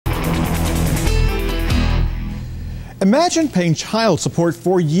Imagine paying child support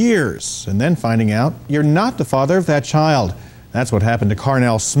for years and then finding out you're not the father of that child. That's what happened to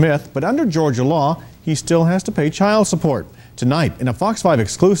Carnell Smith, but under Georgia law, he still has to pay child support. Tonight, in a Fox 5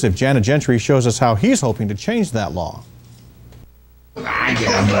 exclusive, Janet Gentry shows us how he's hoping to change that law. I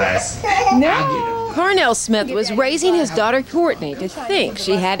get a bus. No. Carnell Smith was raising his daughter Courtney to think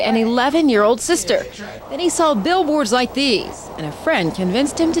she had an 11-year-old sister. Then he saw billboards like these, and a friend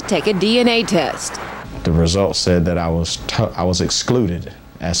convinced him to take a DNA test. The results said that I was excluded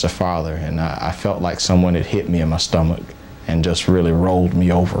as a father, and I felt like someone had hit me in my stomach and just really rolled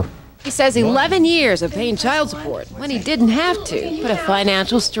me over. He says 11 years of paying child support when he didn't have to put a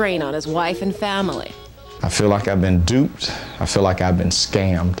financial strain on his wife and family. I feel like I've been duped. I feel like I've been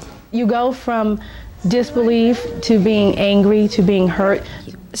scammed. You go from disbelief to being angry to being hurt.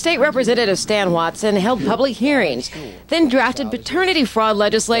 State Representative Stan Watson held public hearings, then drafted paternity fraud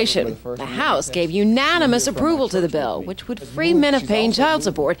legislation. The House gave unanimous approval to the bill, which would free men of paying child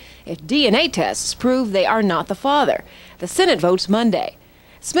support if DNA tests prove they are not the father. The Senate votes Monday.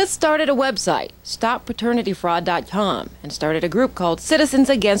 Smith started a website, stoppaternityfraud.com, and started a group called Citizens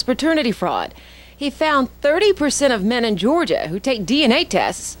Against Paternity Fraud. He found 30% of men in Georgia who take DNA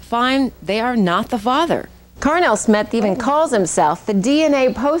tests find they are not the father. Carnell Smith even calls himself the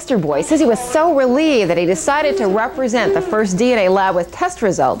DNA poster boy. Says he was so relieved that he decided to represent the first DNA lab with test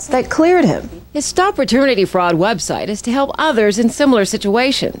results that cleared him. His Stop Paternity Fraud website is to help others in similar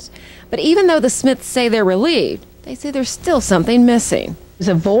situations. But even though the Smiths say they're relieved, they say there's still something missing. There's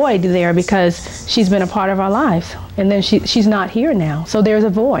a void there because she's been a part of our lives, and then she's not here now. So there's a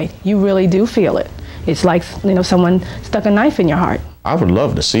void. You really do feel it. It's like, someone stuck a knife in your heart. I would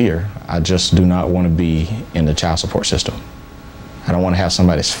love to see her. I just do not want to be in the child support system. I don't want to have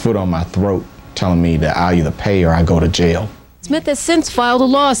somebody's foot on my throat telling me that I'll either pay or I go to jail. Smith has since filed a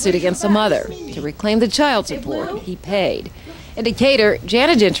lawsuit against the mother to reclaim the child support he paid. In Decatur,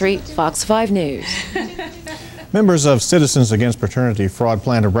 Janet Gentry, Fox 5 News. Members of Citizens Against Paternity Fraud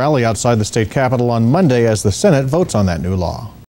plan to rally outside the state capitol on Monday as the Senate votes on that new law.